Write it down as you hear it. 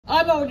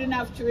I'm old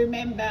enough to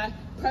remember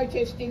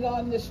protesting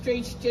on the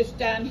streets just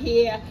down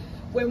here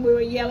when we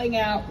were yelling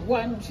out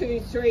 1, 2,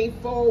 3,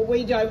 4,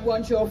 we don't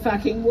want your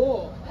fucking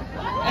war.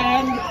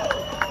 And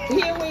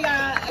here we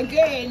are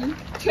again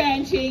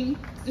chanting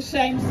the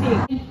same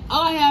thing.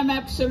 I am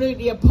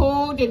absolutely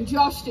appalled, and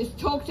Josh has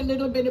talked a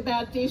little bit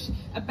about this,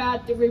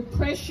 about the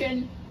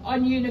repression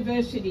on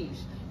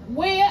universities.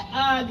 Where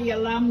are the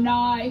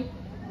alumni?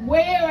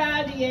 Where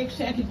are the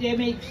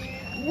ex-academics?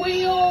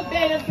 We all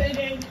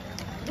benefited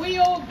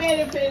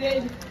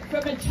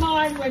from a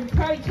time when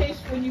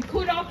protests, when you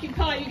could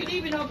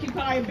even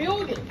occupy a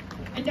building,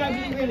 and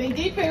nobody really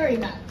did very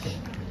much.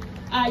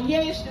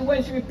 Yes, there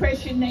was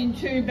repression then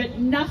too, but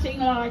nothing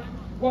like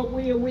what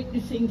we are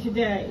witnessing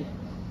today.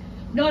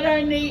 Not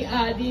only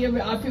I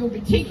feel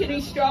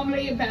particularly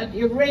strongly about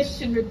the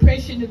arrests and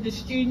repression of the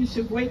students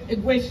of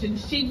Western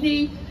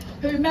Sydney,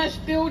 who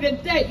must build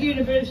at that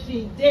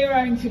university their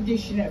own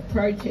tradition of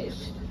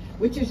protest,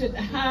 which is at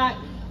the heart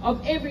of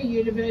every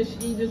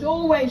university. There's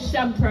always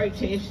some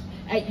protest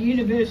at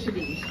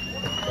universities.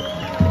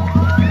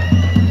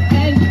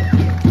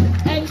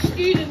 And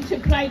students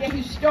have played a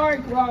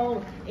historic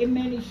role in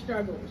many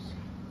struggles.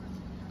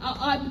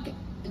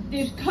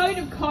 This code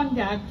of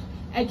conduct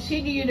at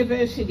Sydney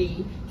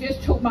University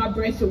just took my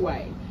breath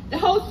away. The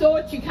whole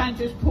thought you can't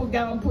just go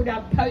and put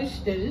up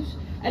posters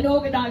and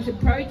organise a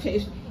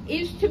protest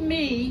is, to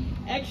me,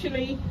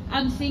 actually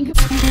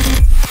unthinkable.